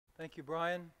Thank you,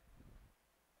 Brian.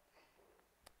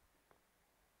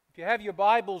 If you have your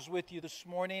Bibles with you this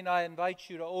morning, I invite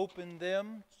you to open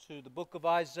them to the book of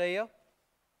Isaiah,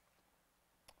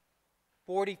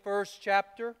 41st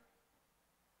chapter.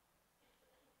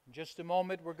 In just a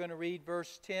moment, we're going to read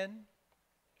verse 10.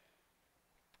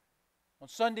 On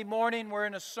Sunday morning, we're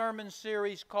in a sermon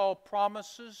series called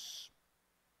Promises.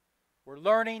 We're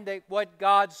learning that what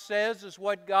God says is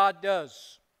what God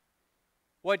does.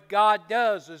 What God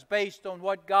does is based on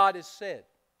what God has said.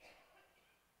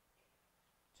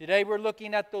 Today we're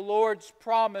looking at the Lord's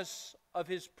promise of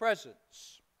His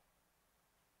presence.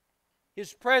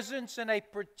 His presence in a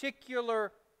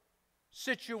particular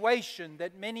situation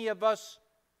that many of us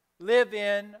live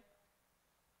in,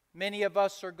 many of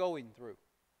us are going through.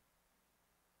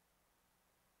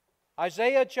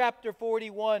 Isaiah chapter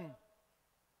 41,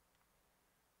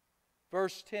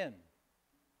 verse 10.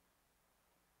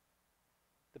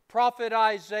 The prophet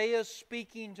Isaiah,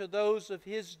 speaking to those of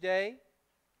his day,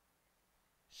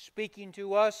 speaking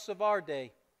to us of our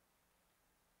day.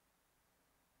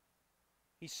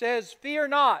 He says, "Fear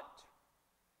not,"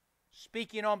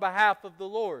 speaking on behalf of the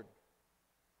Lord.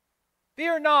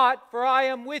 "Fear not, for I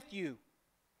am with you.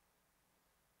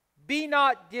 Be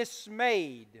not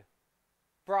dismayed,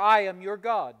 for I am your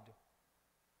God.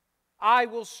 I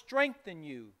will strengthen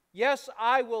you. Yes,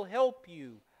 I will help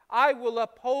you. I will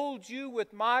uphold you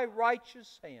with my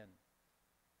righteous hand.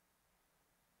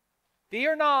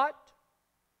 Fear not,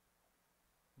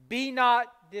 be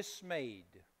not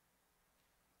dismayed."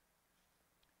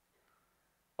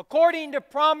 According to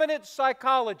prominent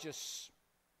psychologists,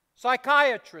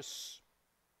 psychiatrists,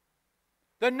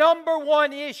 the number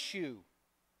one issue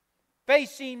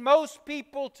facing most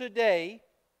people today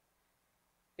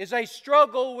is a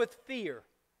struggle with fear.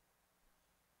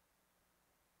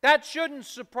 That shouldn't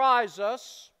surprise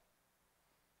us,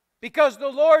 because the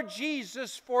Lord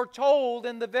Jesus foretold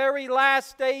in the very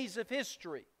last days of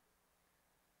history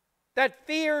that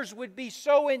fears would be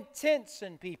so intense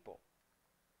in people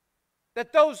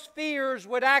that those fears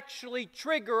would actually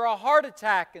trigger a heart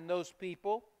attack in those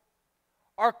people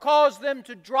or cause them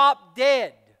to drop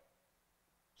dead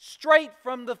straight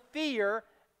from the fear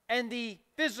and the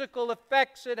physical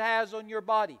effects it has on your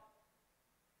body.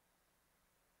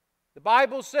 The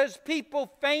Bible says people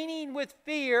fainting with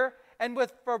fear and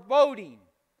with foreboding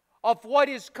of what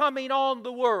is coming on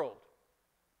the world.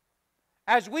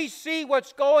 As we see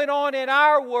what's going on in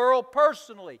our world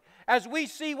personally, as we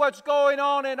see what's going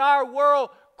on in our world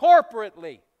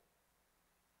corporately,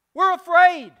 we're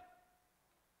afraid.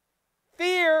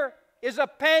 Fear is a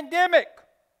pandemic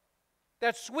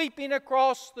that's sweeping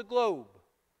across the globe.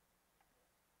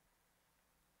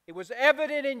 It was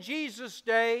evident in Jesus'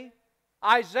 day,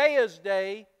 Isaiah's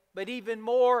day, but even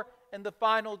more in the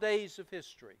final days of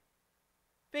history.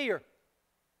 Fear.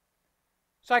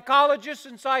 Psychologists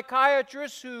and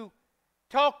psychiatrists who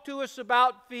talk to us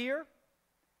about fear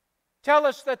tell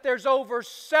us that there's over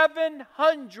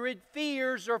 700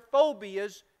 fears or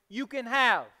phobias you can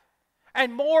have,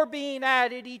 and more being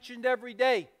added each and every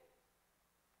day.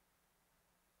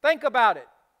 Think about it.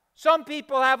 Some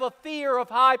people have a fear of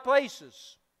high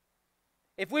places.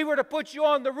 If we were to put you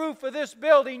on the roof of this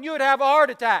building, you'd have a heart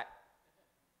attack.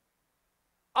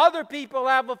 Other people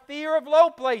have a fear of low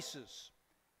places.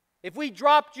 If we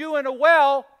dropped you in a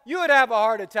well, you would have a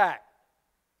heart attack.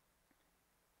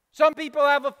 Some people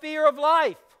have a fear of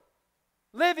life,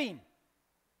 living.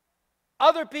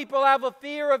 Other people have a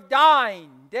fear of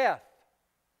dying, death.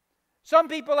 Some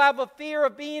people have a fear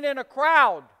of being in a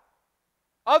crowd.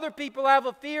 Other people have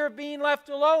a fear of being left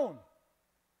alone.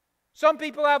 Some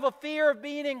people have a fear of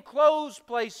being in closed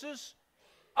places.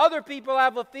 Other people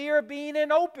have a fear of being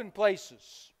in open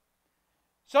places.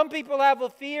 Some people have a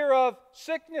fear of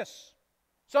sickness.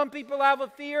 Some people have a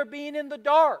fear of being in the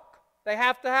dark. They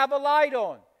have to have a light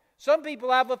on. Some people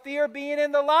have a fear of being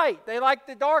in the light. They like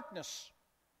the darkness.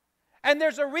 And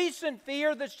there's a recent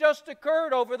fear that's just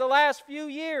occurred over the last few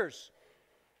years.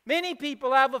 Many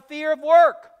people have a fear of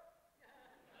work.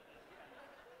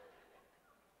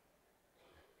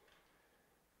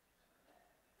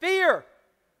 Fear.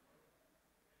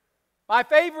 My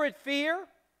favorite fear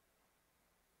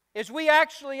is we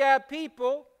actually have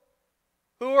people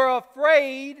who are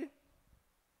afraid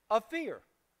of fear.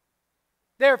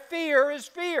 Their fear is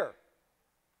fear.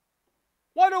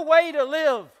 What a way to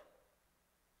live!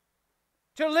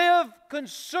 To live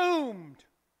consumed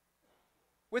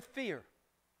with fear.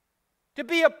 To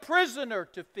be a prisoner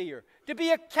to fear. To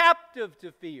be a captive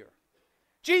to fear.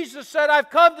 Jesus said, "I've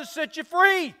come to set you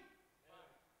free.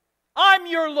 I'm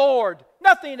your Lord.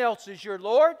 Nothing else is your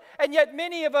Lord." And yet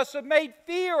many of us have made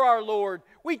fear our Lord.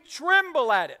 We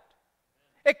tremble at it.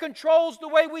 It controls the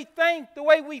way we think, the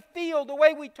way we feel, the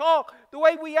way we talk, the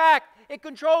way we act. It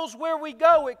controls where we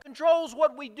go. It controls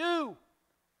what we do.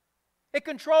 It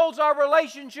controls our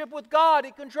relationship with God.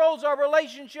 It controls our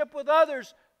relationship with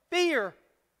others. Fear.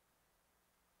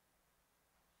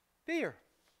 Fear.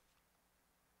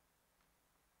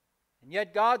 And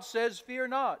yet God says, fear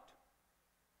not.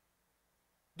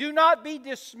 Do not be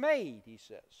dismayed, He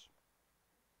says.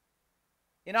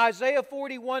 In Isaiah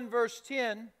 41 verse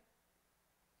 10,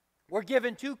 we're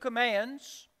given 2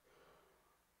 commands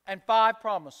and 5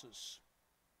 promises.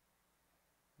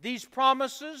 These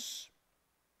promises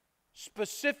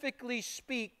specifically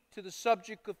speak to the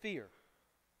subject of fear.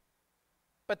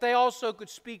 But they also could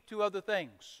speak to other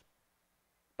things.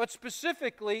 But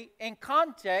specifically in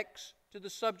context to the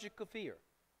subject of fear.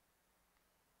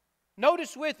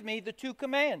 Notice with me the 2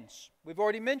 commands. We've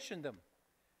already mentioned them.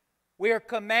 We are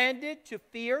commanded to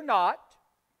fear not.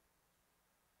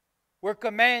 We're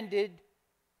commanded,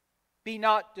 be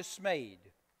not dismayed.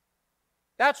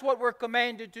 That's what we're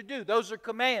commanded to do. Those are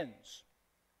commands.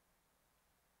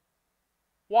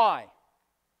 Why?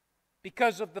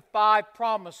 Because of the 5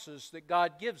 promises that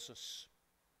God gives us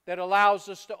that allows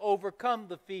us to overcome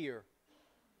the fear,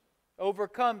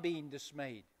 overcome being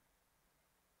dismayed.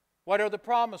 What are the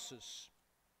promises?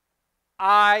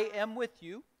 I am with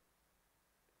you.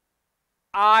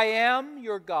 I am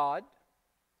your God.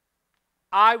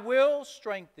 I will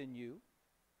strengthen you.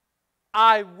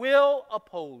 I will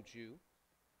uphold you.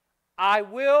 I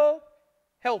will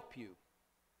help you.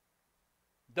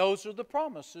 Those are the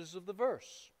promises of the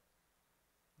verse.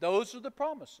 Those are the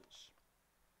promises.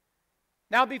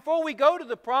 Now, before we go to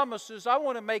the promises, I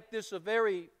want to make this a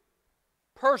very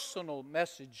personal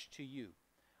message to you,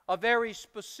 a very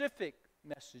specific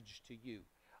message to you,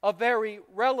 a very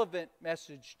relevant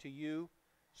message to you.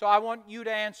 So I want you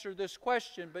to answer this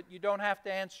question, but you don't have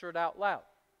to answer it out loud.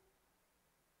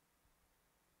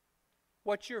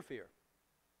 What's your fear?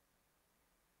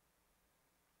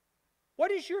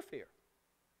 What is your fear?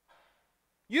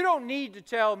 You don't need to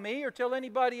tell me or tell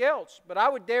anybody else, but I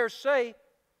would dare say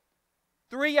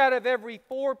 3 out of every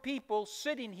 4 people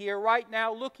sitting here right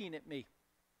now looking at me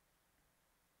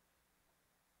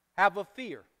have a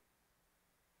fear.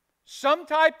 Some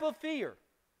type of fear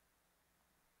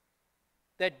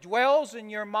that dwells in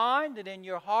your mind and in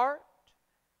your heart,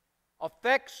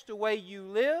 affects the way you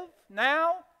live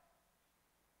now,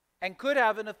 and could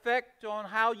have an effect on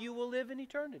how you will live in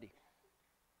eternity.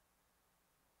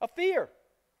 A fear.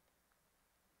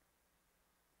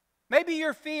 Maybe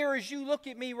your fear as you look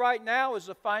at me right now is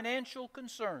a financial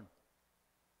concern.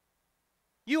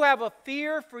 You have a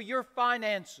fear for your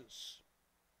finances.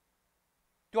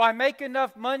 Do I make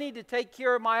enough money to take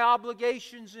care of my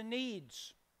obligations and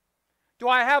needs? Do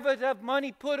I have enough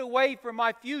money put away for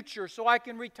my future so I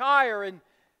can retire and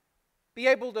be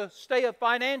able to stay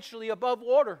financially above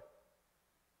water?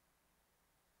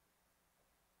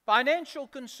 Financial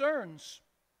concerns.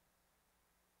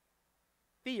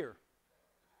 Fear.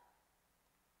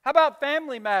 How about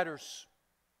family matters?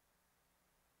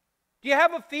 Do you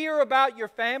have a fear about your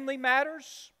family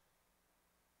matters?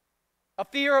 A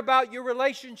fear about your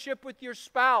relationship with your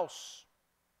spouse,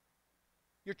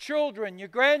 your children, your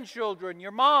grandchildren,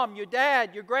 your mom, your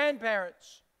dad, your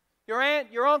grandparents, your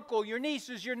aunt, your uncle, your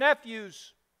nieces, your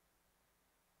nephews.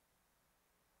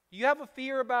 Do you have a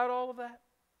fear about all of that?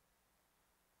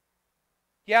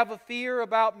 Do you have a fear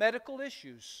about medical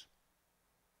issues?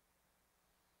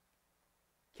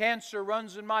 Cancer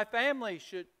runs in my family.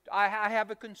 I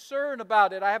have a concern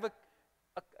about it. I have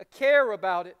a care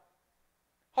about it.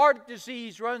 Heart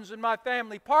disease runs in my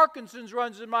family. Parkinson's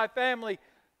runs in my family.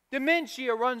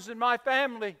 Dementia runs in my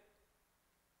family.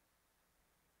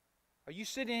 Are you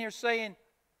sitting here saying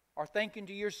or thinking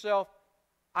to yourself,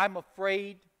 I'm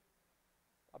afraid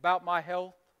about my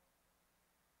health?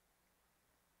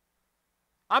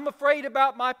 I'm afraid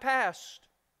about my past.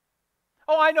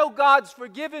 Oh, I know God's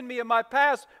forgiven me of my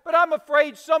past, but I'm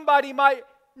afraid somebody might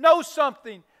know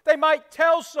something. They might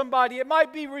tell somebody. It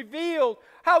might be revealed.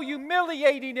 How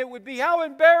humiliating it would be. How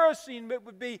embarrassing it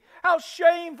would be. How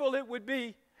shameful it would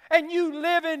be. And you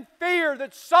live in fear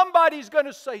that somebody's going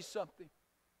to say something.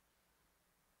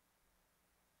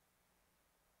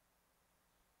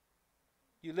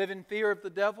 You live in fear of the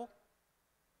devil?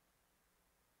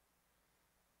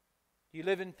 You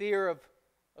live in fear of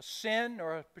a sin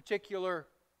or a particular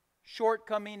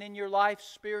shortcoming in your life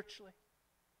spiritually?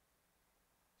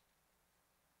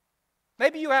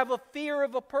 Maybe you have a fear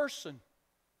of a person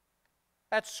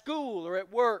at school or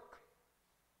at work.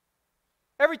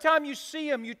 Every time you see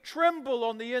him, you tremble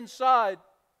on the inside.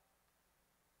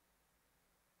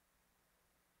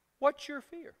 What's your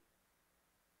fear?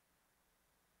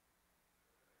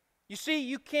 You see,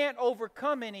 you can't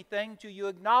overcome anything till you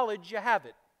acknowledge you have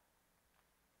it.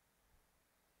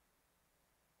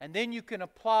 And then you can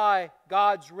apply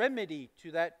God's remedy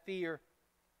to that fear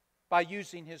by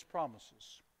using His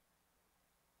promises.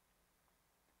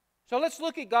 So let's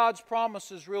look at God's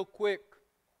promises real quick.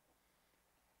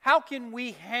 How can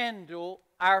we handle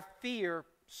our fear,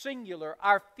 singular,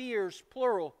 our fears,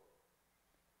 plural?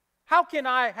 How can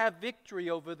I have victory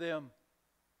over them?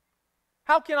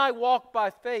 How can I walk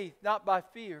by faith, not by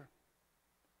fear?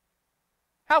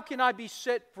 How can I be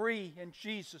set free in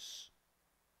Jesus?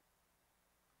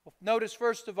 Well, notice,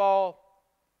 first of all,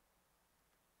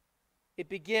 it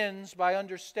begins by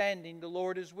understanding the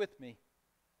Lord is with me.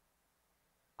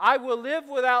 I will live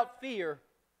without fear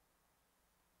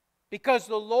because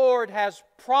the Lord has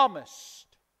promised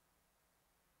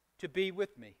to be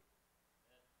with me.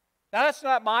 Now, that's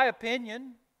not my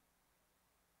opinion.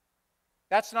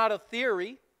 That's not a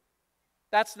theory.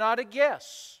 That's not a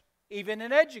guess, even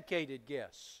an educated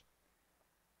guess.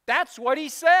 That's what He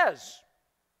says.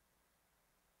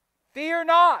 Fear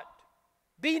not,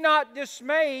 be not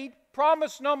dismayed.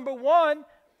 Promise number one,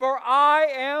 for I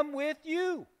am with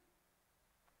you.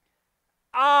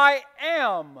 I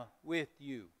am with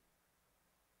you.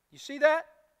 You see that?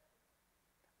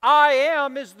 I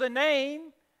am is the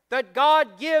name that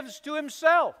God gives to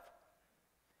Himself.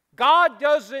 God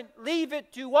doesn't leave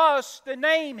it to us to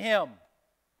name Him.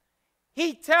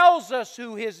 He tells us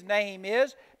who His name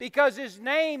is because His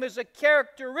name is a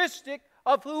characteristic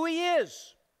of who He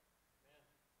is.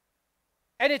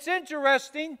 And it's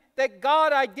interesting that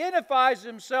God identifies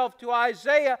Himself to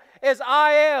Isaiah as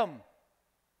I am.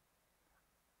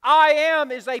 I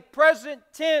am is a present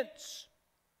tense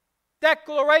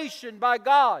declaration by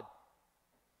God.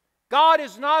 God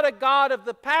is not a God of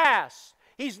the past.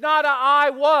 He's not a I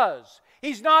was.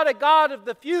 He's not a God of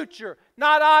the future,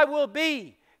 not I will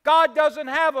be. God doesn't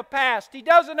have a past. He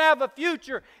doesn't have a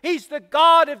future. He's the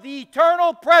God of the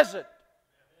eternal present.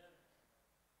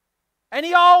 And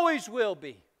He always will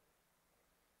be.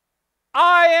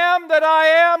 I am that I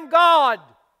am God.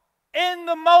 In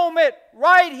the moment,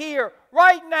 right here,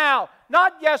 right now.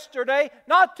 Not yesterday,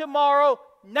 not tomorrow,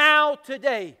 now,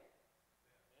 today.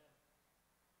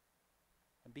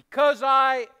 And because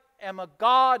I am a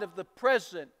God of the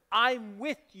present, I'm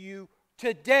with you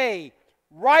today,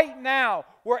 right now,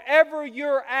 wherever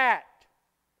you're at,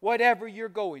 whatever you're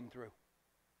going through.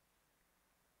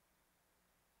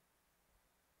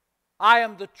 I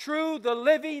am the true, the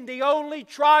living, the only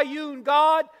triune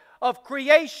God of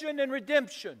creation and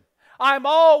redemption. I'm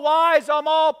all wise, I'm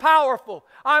all powerful,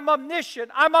 I'm omniscient,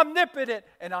 I'm omnipotent,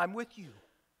 and I'm with you.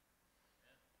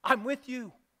 I'm with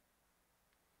you.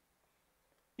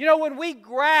 You know, when we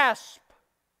grasp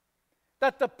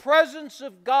that the presence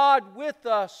of God with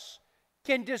us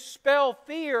can dispel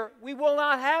fear, we will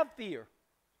not have fear.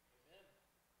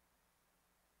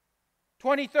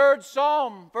 23rd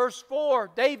Psalm, verse 4,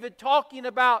 David talking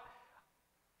about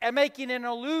and making an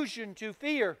allusion to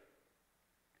fear.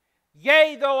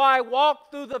 Yea, though I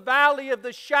walk through the valley of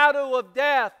the shadow of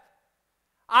death,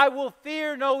 I will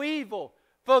fear no evil,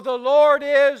 for the Lord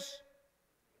is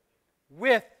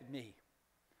with me.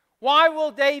 Why will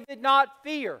David not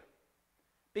fear?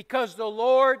 Because the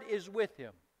Lord is with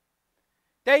him.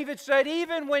 David said,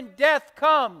 even when death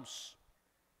comes,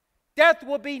 death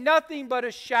will be nothing but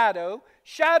a shadow.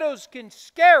 Shadows can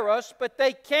scare us, but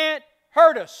they can't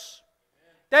hurt us.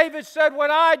 David said, when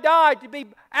I die, to be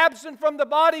absent from the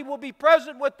body will be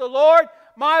present with the Lord.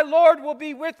 My Lord will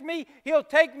be with me. He'll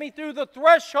take me through the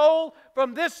threshold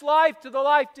from this life to the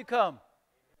life to come.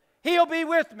 He'll be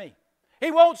with me. He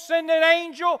won't send an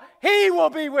angel. He will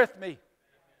be with me.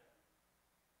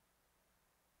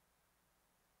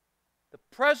 The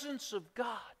presence of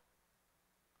God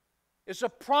is a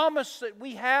promise that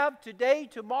we have today,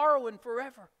 tomorrow, and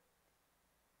forever.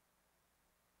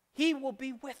 He will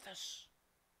be with us.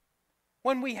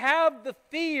 When we have the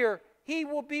fear, He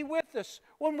will be with us.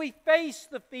 When we face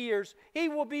the fears, He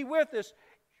will be with us.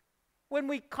 When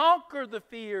we conquer the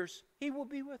fears, He will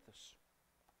be with us.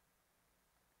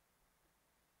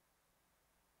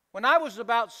 When I was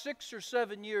about 6 or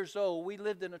 7 years old, we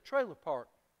lived in a trailer park.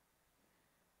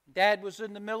 Dad was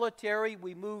in the military.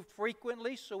 We moved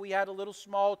frequently, so we had a little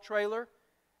small trailer,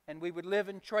 and we would live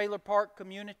in trailer park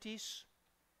communities.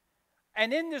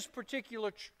 And in this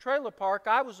particular trailer park,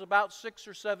 I was about 6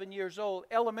 or 7 years old,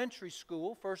 elementary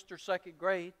school, first or second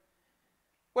grade.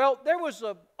 Well, there was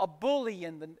a bully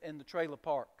in the trailer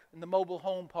park, in the mobile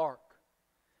home park.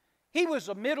 He was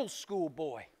a middle school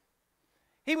boy.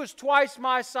 He was twice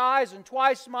my size and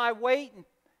twice my weight, and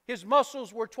his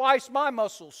muscles were twice my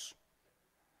muscles.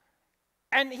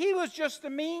 And he was just a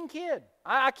mean kid.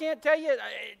 I can't tell you,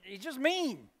 he's just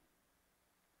mean.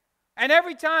 And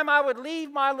every time I would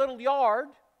leave my little yard,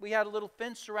 we had a little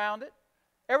fence around it.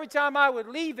 Every time I would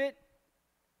leave it,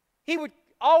 he would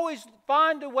always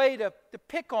find a way to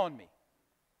pick on me.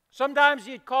 Sometimes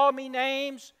he'd call me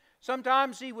names.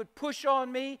 Sometimes he would push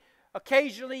on me.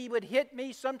 Occasionally he would hit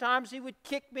me. Sometimes he would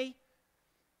kick me.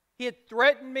 He'd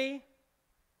threaten me,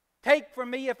 take from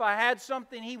me if I had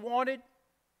something he wanted.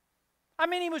 I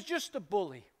mean, he was just a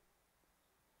bully.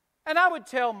 And I would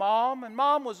tell Mom, and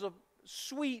Mom was a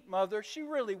sweet mother. She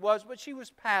really was, but she was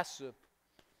passive.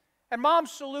 And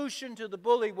Mom's solution to the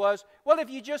bully was, well, if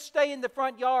you just stay in the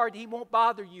front yard, he won't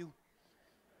bother you.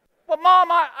 But Mom,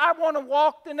 I want to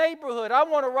walk the neighborhood. I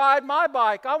want to ride my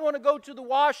bike. I want to go to the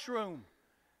washroom.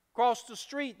 Across the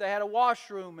street, they had a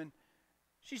washroom. And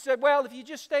she said, well, if you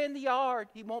just stay in the yard,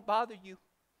 he won't bother you.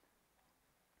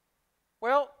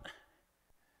 Well,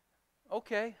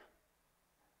 okay.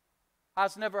 I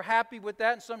was never happy with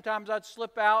that, and sometimes I'd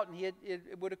slip out, and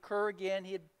it would occur again.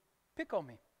 He'd pick on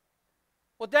me.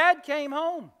 Well, Dad came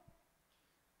home.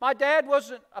 My dad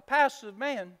wasn't a passive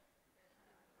man.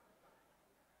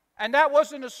 And that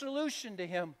wasn't a solution to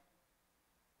him.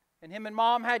 And him and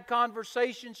Mom had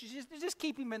conversations. She said, just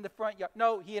keep him in the front yard.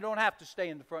 No, he don't have to stay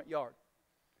in the front yard.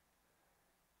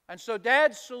 And so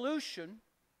Dad's solution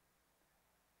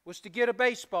was to get a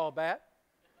baseball bat.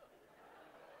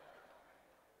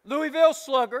 Louisville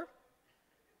Slugger.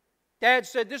 Dad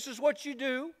said, this is what you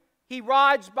do. He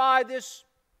rides by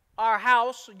our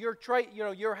house,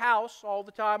 your house all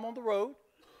the time on the road.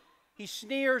 He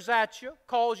sneers at you,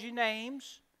 calls you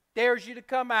names, dares you to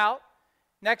come out.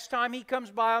 Next time he comes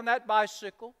by on that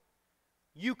bicycle,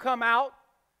 you come out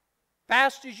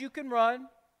fast as you can run,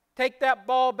 take that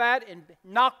ball bat and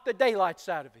knock the daylights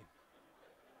out of him.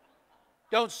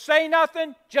 Don't say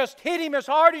nothing, just hit him as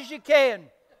hard as you can.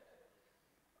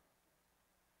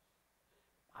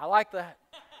 I like that.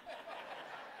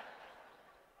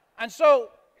 And so,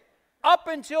 up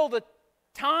until the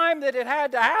time that it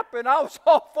had to happen, I was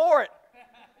all for it.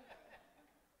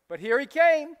 But here he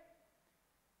came,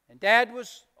 and Dad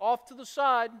was off to the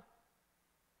side, and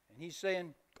he's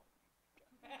saying,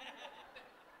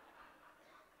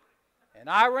 and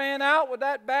I ran out with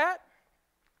that bat,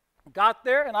 got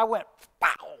there, and I went, pow!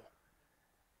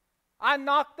 I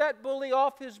knocked that bully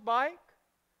off his bike.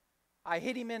 I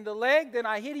hit him in the leg, then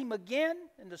I hit him again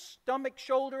in the stomach,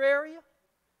 shoulder area.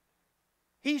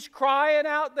 He's crying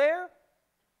out there.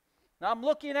 And I'm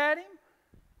looking at him.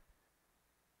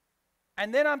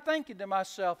 And then I'm thinking to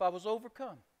myself, I was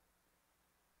overcome.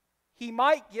 He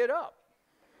might get up.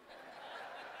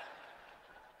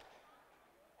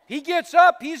 He gets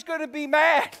up, he's going to be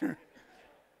mad. And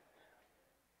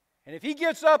if he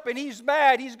gets up and he's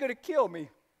mad, he's going to kill me.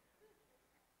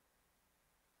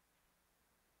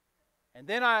 And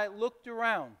then I looked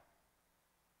around.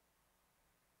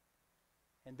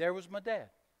 And there was my dad.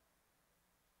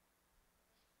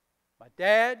 My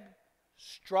dad,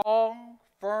 strong,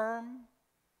 firm,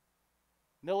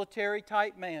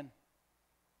 military-type man.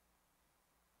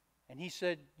 And he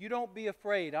said, you don't be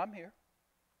afraid, I'm here.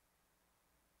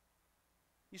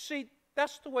 You see,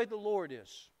 that's the way the Lord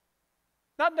is.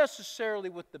 Not necessarily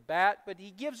with the bat, but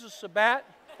He gives us a bat.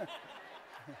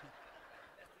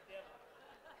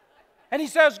 And He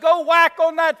says, go whack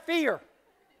on that fear.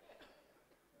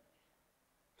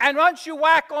 And once you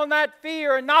whack on that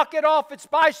fear and knock it off its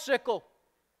bicycle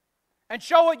and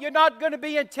show it you're not going to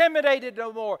be intimidated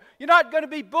no more. You're not going to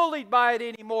be bullied by it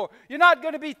anymore. You're not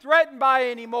going to be threatened by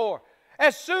it anymore.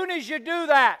 As soon as you do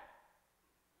that,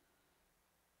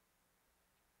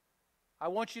 I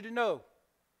want you to know,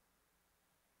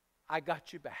 I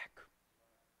got you back.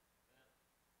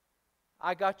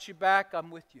 I got you back. I'm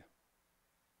with you.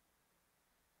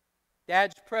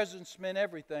 Dad's presence meant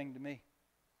everything to me.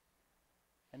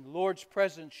 And the Lord's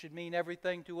presence should mean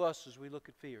everything to us as we look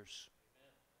at fears.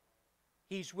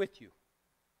 He's with you.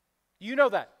 Do you know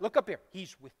that? Look up here.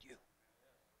 He's with you.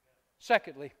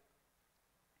 Secondly,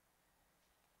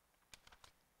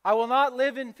 I will not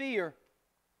live in fear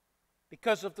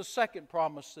because of the second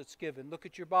promise that's given. Look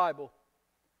at your Bible.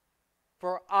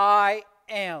 For I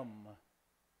am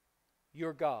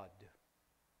your God.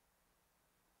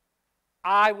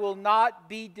 I will not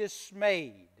be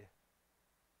dismayed,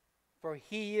 for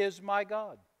He is my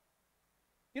God.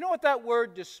 You know what that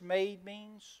word dismayed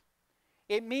means?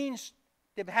 It means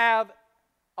to have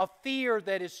a fear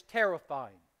that is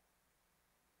terrifying.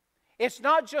 It's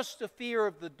not just a fear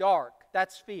of the dark,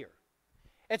 that's fear.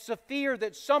 It's a fear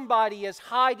that somebody is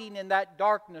hiding in that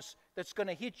darkness that's going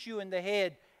to hit you in the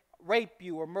head, rape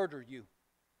you, or murder you.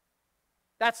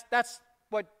 That's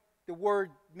what the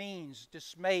word means,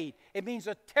 dismayed. It means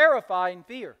a terrifying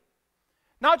fear.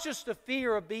 Not just a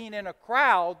fear of being in a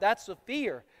crowd, that's a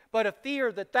fear, but a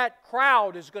fear that that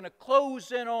crowd is going to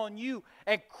close in on you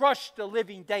and crush the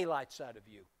living daylights out of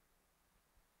you.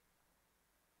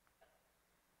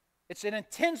 It's an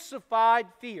intensified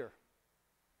fear.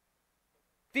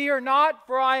 Fear not,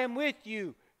 for I am with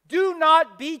you. Do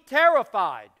not be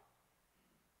terrified,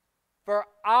 for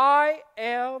I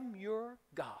am your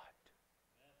God.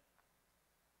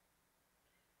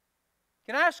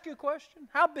 Can I ask you a question?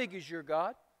 How big is your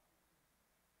God?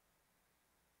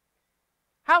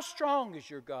 How strong is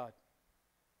your God?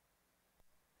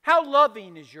 How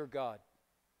loving is your God?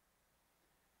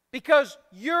 Because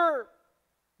your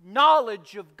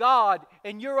knowledge of God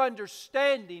and your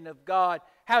understanding of God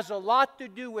has a lot to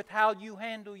do with how you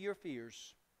handle your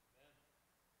fears.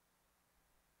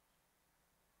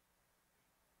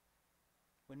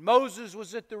 When Moses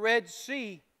was at the Red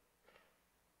Sea,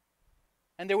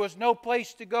 and there was no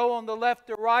place to go on the left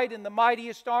or right, and the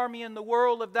mightiest army in the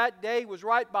world of that day was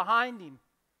right behind him.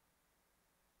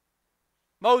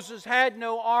 Moses had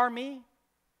no army.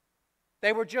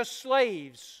 They were just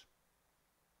slaves.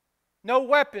 No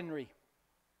weaponry.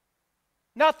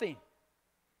 Nothing.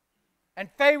 And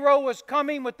Pharaoh was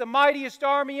coming with the mightiest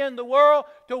army in the world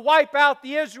to wipe out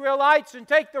the Israelites and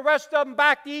take the rest of them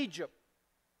back to Egypt.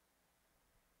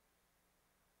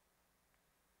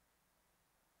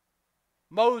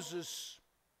 Moses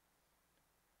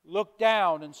looked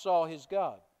down and saw his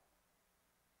God.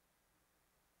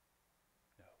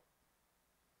 No.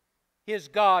 His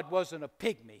God wasn't a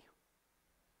pygmy.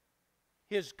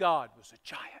 His God was a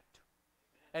giant.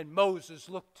 And Moses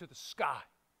looked to the sky.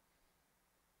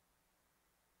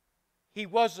 He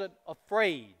wasn't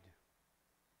afraid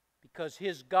because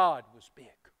his God was big.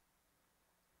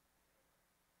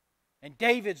 And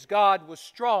David's God was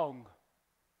strong.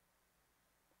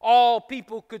 All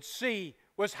people could see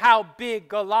was how big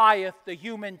Goliath, the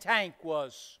human tank,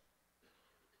 was.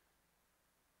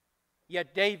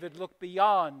 Yet David looked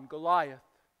beyond Goliath,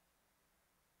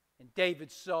 and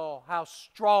David saw how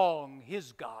strong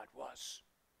his God was.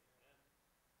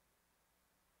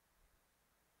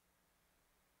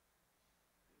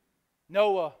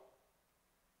 Noah,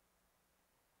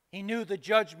 he knew the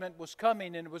judgment was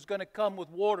coming and it was going to come with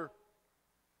water.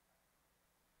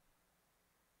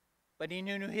 But he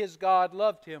knew his God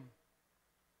loved him.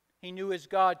 He knew his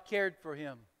God cared for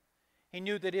him. He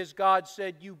knew that his God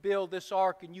said, you build this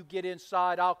ark and you get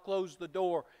inside, I'll close the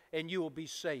door and you will be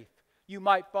safe. You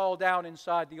might fall down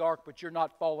inside the ark, but you're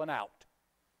not falling out.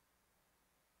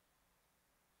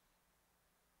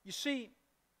 You see,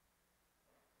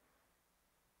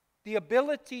 the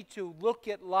ability to look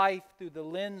at life through the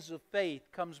lens of faith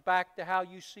comes back to how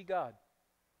you see God.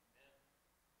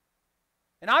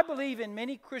 And I believe in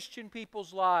many Christian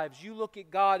people's lives, you look at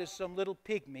God as some little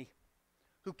pygmy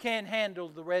who can't handle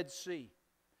the Red Sea.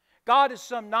 God is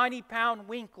some 90-pound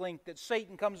weakling that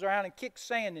Satan comes around and kicks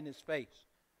sand in his face.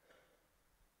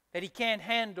 That he can't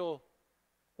handle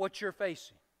what you're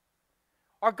facing.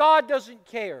 Or God doesn't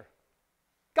care.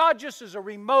 God just is a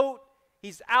remote.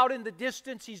 He's out in the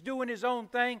distance. He's doing his own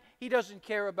thing. He doesn't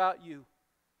care about you.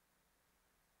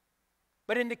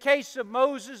 But in the case of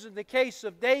Moses, in the case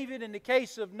of David, in the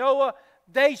case of Noah,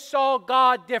 they saw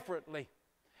God differently.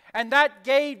 And that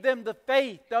gave them the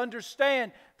faith to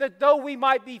understand that though we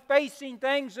might be facing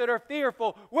things that are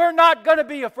fearful, we're not going to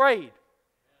be afraid.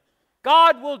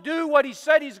 God will do what He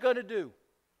said He's going to do.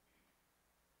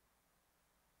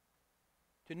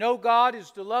 To know God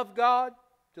is to love God.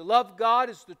 To love God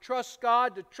is to trust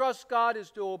God. To trust God is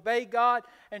to obey God.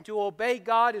 And to obey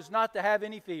God is not to have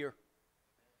any fear.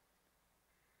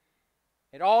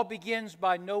 It all begins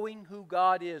by knowing who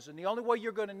God is. And the only way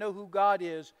you're going to know who God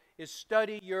is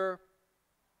study your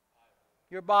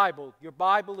Bible. Your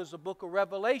Bible is a book of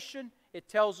Revelation. It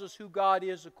tells us who God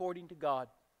is according to God.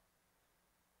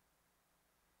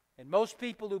 And most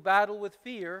people who battle with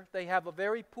fear, they have a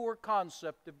very poor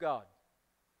concept of God.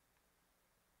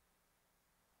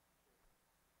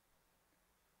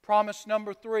 Promise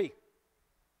number 3.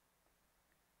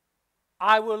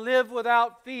 I will live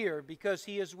without fear because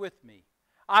He is with me.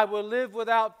 I will live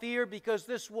without fear because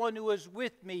this one who is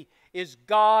with me is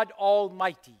God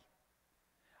Almighty.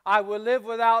 I will live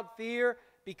without fear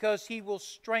because He will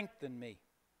strengthen me.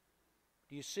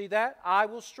 Do you see that? I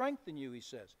will strengthen you, He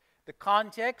says. The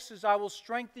context is I will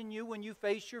strengthen you when you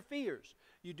face your fears.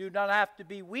 You do not have to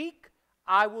be weak.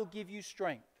 I will give you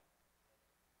strength.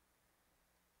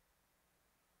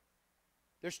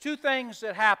 There's 2 things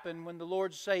that happen when the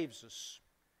Lord saves us.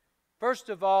 First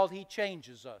of all, He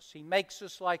changes us. He makes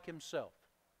us like Himself.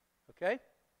 Okay?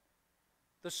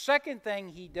 The second thing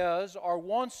He does or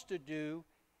wants to do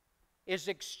is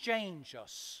exchange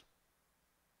us.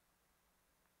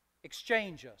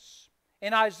 Exchange us.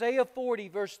 In Isaiah 40,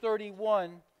 verse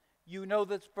 31, you know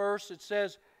this verse, it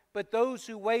says, "But those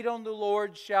who wait on the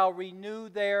Lord shall renew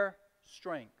their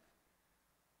strength."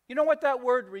 You know what that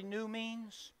word renew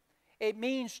means? It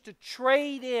means to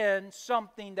trade in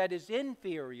something that is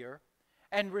inferior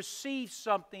and receive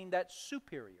something that's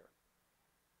superior.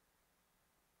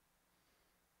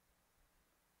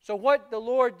 So what the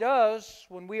Lord does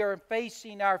when we are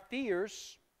facing our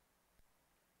fears,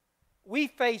 we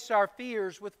face our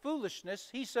fears with foolishness.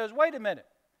 He says, wait a minute.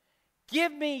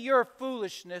 Give me your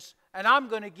foolishness and I'm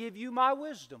going to give you my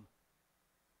wisdom.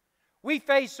 We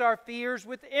face our fears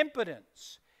with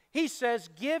impotence. He says,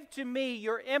 give to me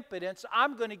your impotence.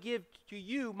 I'm going to give to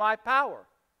you my power.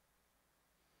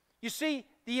 You see,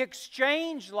 the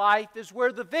exchange life is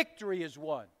where the victory is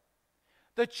won.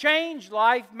 The change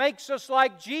life makes us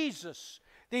like Jesus.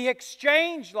 The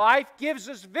exchange life gives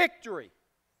us victory.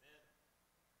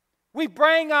 We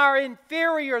bring our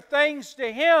inferior things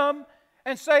to Him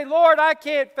and say, Lord, I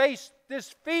can't face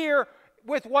this fear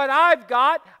with what I've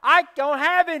got. I don't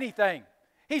have anything.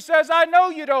 He says, I know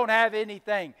you don't have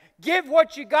anything. Give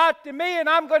what you got to me and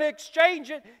I'm going to exchange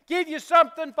it, give you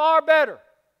something far better.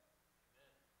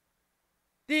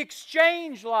 The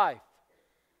exchange life.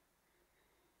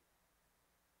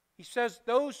 He says,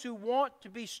 those who want to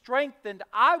be strengthened,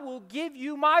 I will give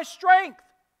you my strength.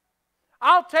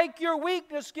 I'll take your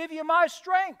weakness, give you my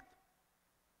strength.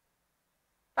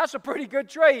 That's a pretty good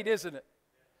trade, isn't it?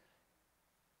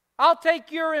 I'll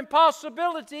take your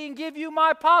impossibility and give you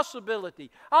my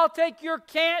possibility. I'll take your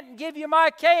can't and give you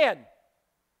my can.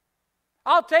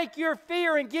 I'll take your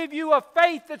fear and give you a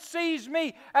faith that sees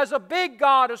me as a big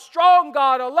God, a strong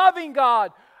God, a loving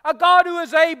God, a God who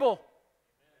is able.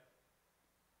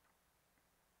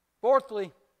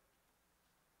 Fourthly,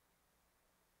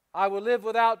 I will live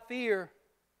without fear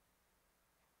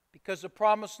because of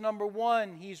promise number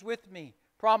 1, He's with me.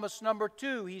 Promise number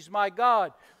 2, He's my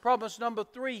God. Promise number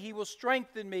 3, He will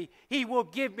strengthen me. He will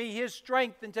give me His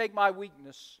strength and take my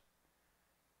weakness.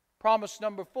 Promise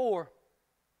number 4,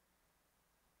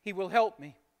 He will help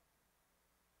me.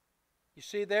 You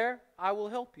see there? I will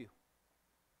help you.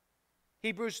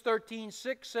 Hebrews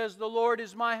 13:6 says, the Lord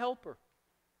is my helper.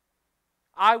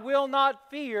 I will not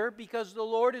fear because the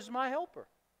Lord is my helper.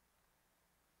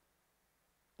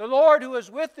 The Lord who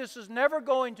is with us is never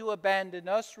going to abandon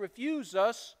us, refuse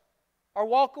us, or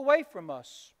walk away from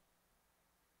us.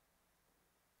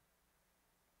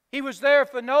 He was there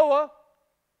for Noah.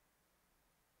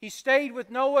 He stayed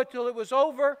with Noah till it was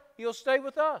over. He'll stay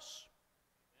with us.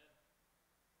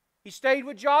 He stayed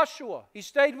with Joshua. He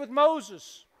stayed with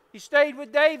Moses. He stayed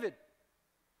with David.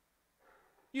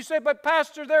 You say, but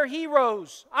Pastor, they're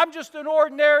heroes. I'm just an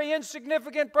ordinary,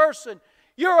 insignificant person.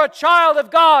 You're a child of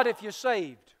God if you're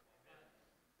saved.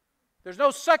 There's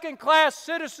no second-class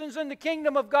citizens in the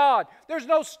kingdom of God. There's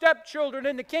no stepchildren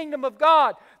in the kingdom of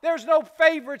God. There's no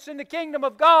favorites in the kingdom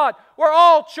of God. We're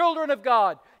all children of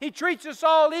God. He treats us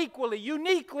all equally,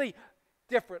 uniquely,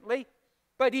 differently,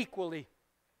 but equally.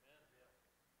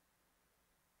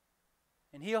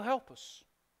 And He'll help us.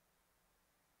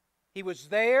 He was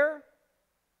there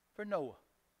for Noah.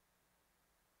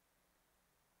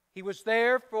 He was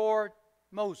there for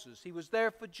Moses. He was there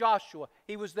for Joshua.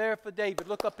 He was there for David.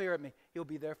 Look up here at me. He'll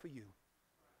be there for you.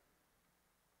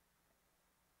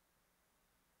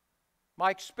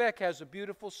 Mike Speck has a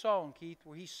beautiful song, Keith,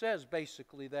 where he says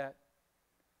basically that.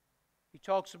 He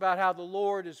talks about how the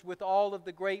Lord is with all of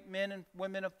the great men and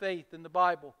women of faith in the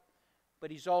Bible,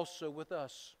 but He's also with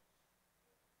us.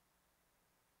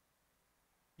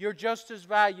 You're just as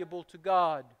valuable to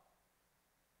God,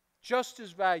 just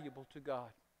as valuable to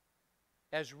God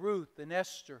as Ruth and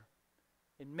Esther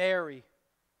and Mary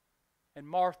and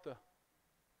Martha.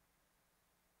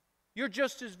 You're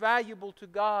just as valuable to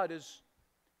God as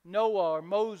Noah or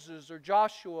Moses or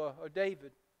Joshua or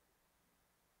David.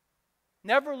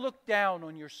 Never look down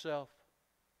on yourself.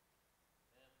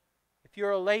 If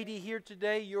you're a lady here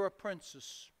today, you're a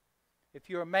princess. If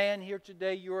you're a man here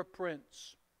today, you're a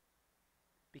prince.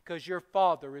 Because your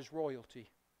father is royalty.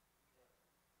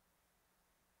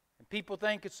 And people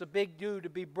think it's a big do to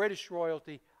be British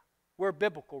royalty. We're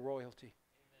biblical royalty.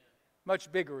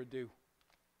 Much bigger a do.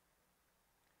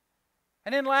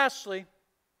 And then lastly,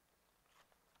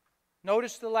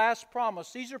 notice the last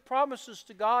promise. These are promises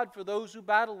to God for those who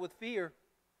battle with fear.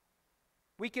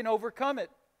 We can overcome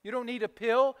it. You don't need a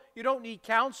pill. You don't need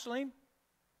counseling.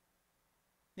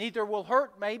 Neither will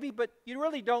hurt maybe, but you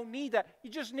really don't need that. You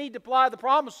just need to apply the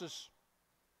promises.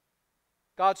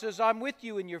 God says, I'm with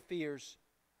you in your fears.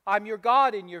 I'm your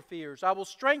God in your fears. I will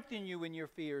strengthen you in your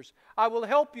fears. I will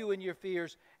help you in your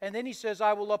fears. And then he says,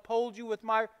 I will uphold you with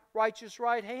my righteous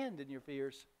right hand in your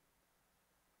fears.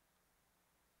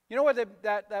 You know what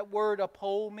that word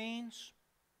uphold means?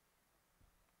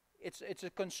 It's a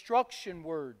construction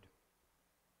word.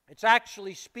 It's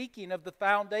actually speaking of the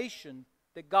foundation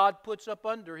that God puts up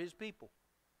under His people.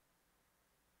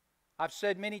 I've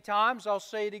said many times, I'll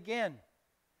say it again.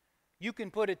 You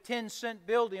can put a 10-cent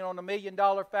building on a $1 million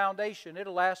foundation.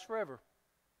 It'll last forever.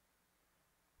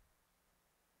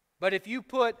 But if you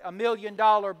put a $1 million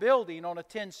building on a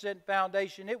 10-cent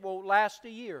foundation, it won't last a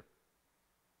year.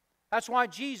 That's why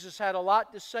Jesus had a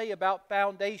lot to say about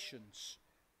foundations.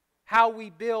 How we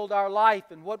build our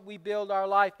life and what we build our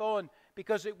life on,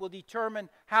 because it will determine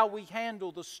how we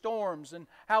handle the storms and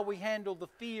how we handle the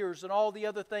fears and all the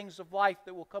other things of life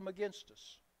that will come against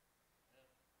us.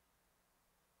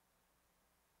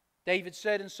 David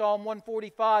said in Psalm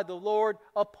 145, the Lord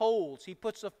upholds. He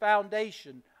puts a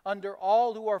foundation under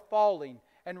all who are falling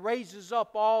and raises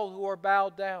up all who are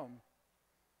bowed down.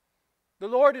 The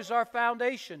Lord is our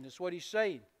foundation, is what He's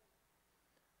saying.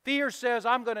 Fear says,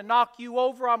 I'm going to knock you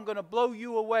over, I'm going to blow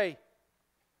you away.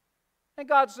 And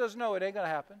God says, no, it ain't going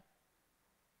to happen.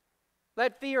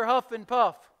 Let fear huff and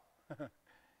puff.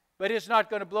 But it's not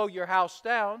going to blow your house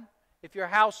down. If your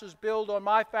house is built on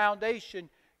my foundation,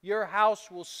 your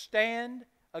house will stand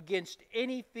against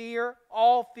any fear,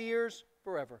 all fears,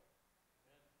 forever.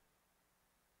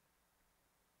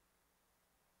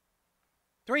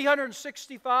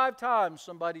 365 times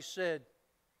somebody said,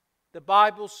 the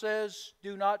Bible says,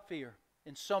 do not fear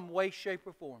in some way, shape,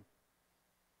 or form.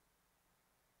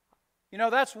 You know,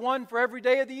 that's one for every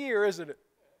day of the year, isn't it?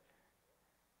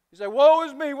 You say, woe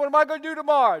is me, what am I going to do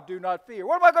tomorrow? Do not fear.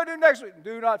 What am I going to do next week?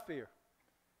 Do not fear.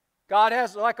 God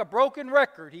has like a broken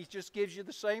record. He just gives you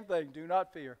the same thing. Do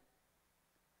not fear.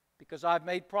 Because I've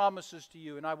made promises to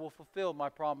you and I will fulfill my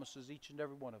promises, each and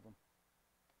every one of them.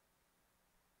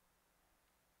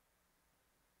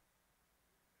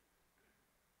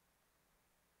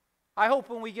 I hope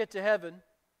when we get to heaven,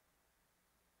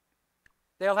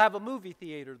 they'll have a movie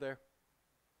theater there.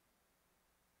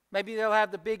 Maybe they'll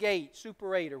have the Big 8,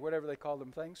 Super 8, or whatever they call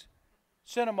them things.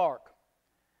 Cinemark.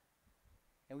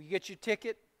 And you get your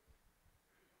ticket.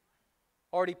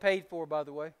 Already paid for, by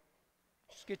the way.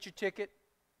 Just get your ticket.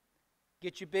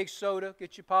 Get your big soda.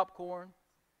 Get your popcorn.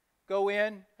 Go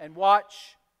in and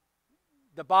watch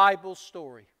the Bible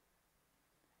story.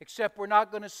 Except we're not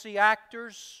going to see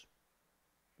actors.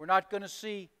 We're not going to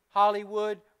see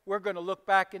Hollywood. We're going to look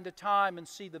back into time and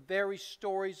see the very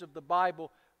stories of the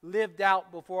Bible lived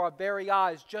out before our very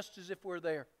eyes, just as if we're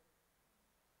there.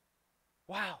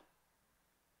 Wow.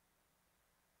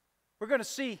 We're going to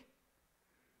see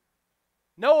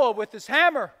Noah with his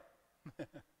hammer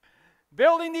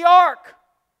building the ark.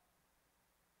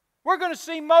 We're going to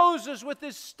see Moses with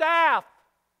his staff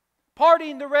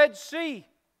parting the Red Sea.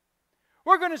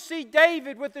 We're going to see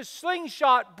David with his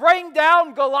slingshot bring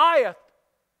down Goliath.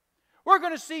 We're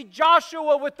going to see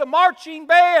Joshua with the marching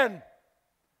band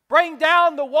bring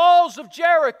down the walls of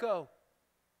Jericho.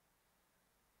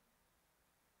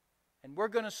 And we're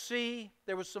going to see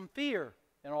there was some fear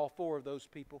in all four of those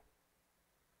people.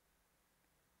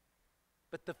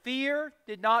 But the fear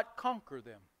did not conquer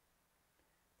them.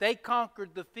 They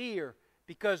conquered the fear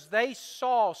because they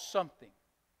saw something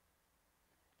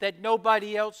that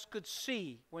nobody else could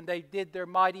see when they did their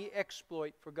mighty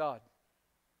exploit for God.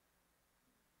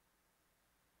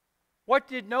 What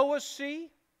did Noah see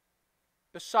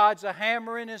besides a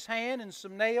hammer in his hand and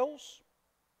some nails?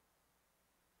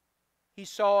 He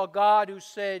saw a God who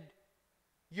said,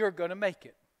 you're going to make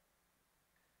it.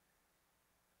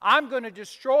 I'm going to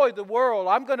destroy the world.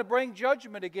 I'm going to bring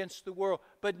judgment against the world.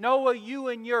 But Noah, you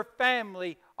and your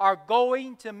family are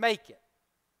going to make it.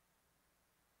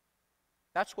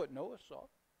 That's what Noah saw.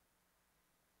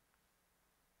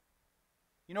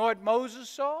 You know what Moses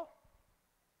saw?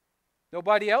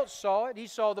 Nobody else saw it. He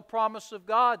saw the promise of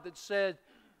God that said,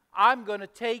 I'm going to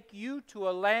take you to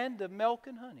a land of milk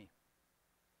and honey.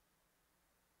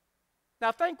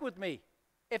 Now think with me.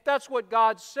 If that's what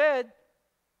God said,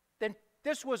 then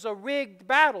this was a rigged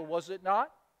battle, was it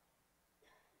not?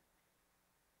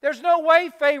 There's no way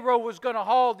Pharaoh was going to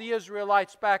haul the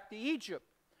Israelites back to Egypt.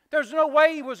 There's no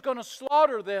way he was going to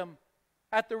slaughter them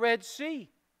at the Red Sea.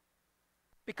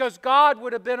 Because God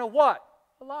would have been a what?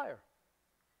 A liar.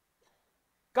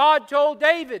 God told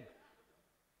David,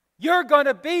 you're going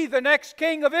to be the next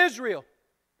king of Israel.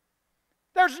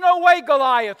 There's no way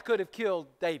Goliath could have killed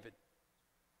David.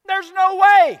 There's no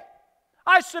way.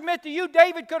 I submit to you,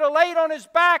 David could have laid on his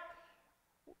back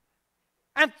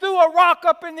and threw a rock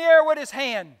up in the air with his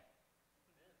hand.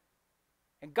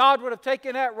 And God would have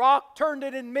taken that rock, turned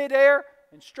it in midair,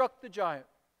 and struck the giant.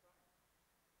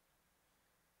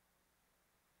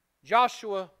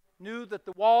 Joshua knew that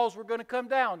the walls were going to come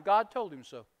down. God told him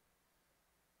so.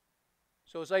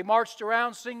 So as they marched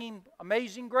around singing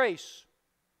Amazing Grace,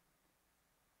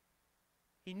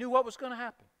 he knew what was going to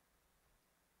happen.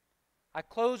 I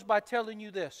close by telling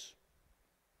you this.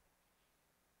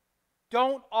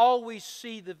 Don't always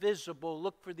see the visible.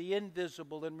 Look for the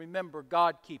invisible, and remember,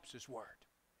 God keeps His word.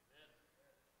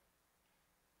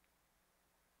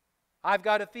 I've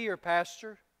got a fear,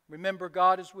 Pastor. Remember,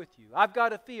 God is with you. I've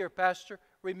got a fear, Pastor.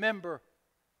 Remember,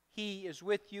 He is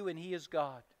with you and He is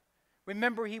God.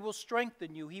 Remember, He will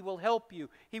strengthen you. He will help you.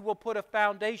 He will put a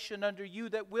foundation under you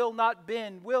that will not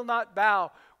bend, will not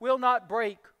bow, will not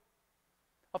break.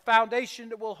 A foundation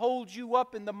that will hold you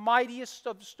up in the mightiest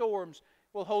of storms,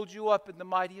 will hold you up in the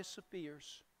mightiest of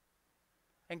fears.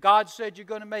 And God said you're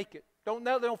going to make it. Don't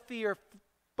let no fear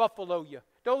buffalo you.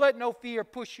 Don't let no fear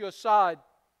push you aside.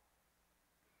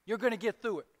 You're going to get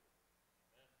through it.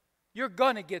 You're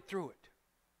going to get through it.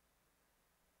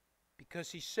 Because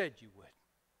He said you would.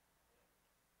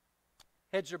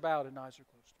 Heads are bowed and eyes are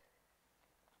closed.